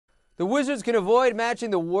The Wizards can avoid matching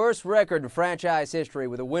the worst record in franchise history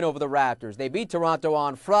with a win over the Raptors. They beat Toronto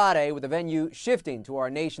on Friday, with the venue shifting to our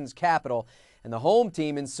nation's capital and the home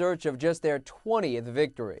team in search of just their 20th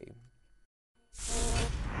victory.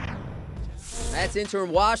 That's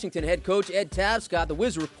interim Washington head coach Ed Tapscott. The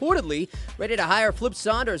Wizards reportedly ready to hire Flip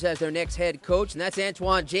Saunders as their next head coach. And that's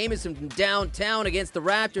Antoine Jamison from downtown against the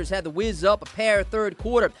Raptors. Had the Wiz up a pair third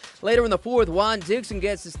quarter. Later in the fourth, Juan Dixon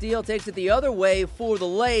gets the steal, takes it the other way for the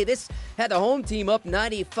lay. This had the home team up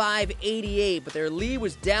 95-88, but their lead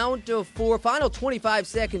was down to 4. Final 25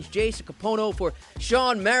 seconds, Jason Capono for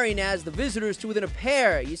Sean Marion as the visitors to within a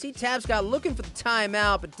pair. You see Tapscott looking for the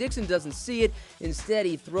timeout, but Dixon doesn't see it. Instead,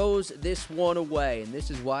 he throws this one away, and this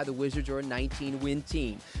is why the Wizards are a 19-win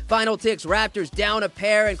team. Final ticks, Raptors down a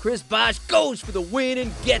pair, and Chris Bosh goes for the win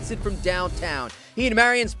and gets it from downtown. He and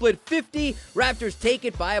Marion split 50. Raptors take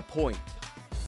it by a point.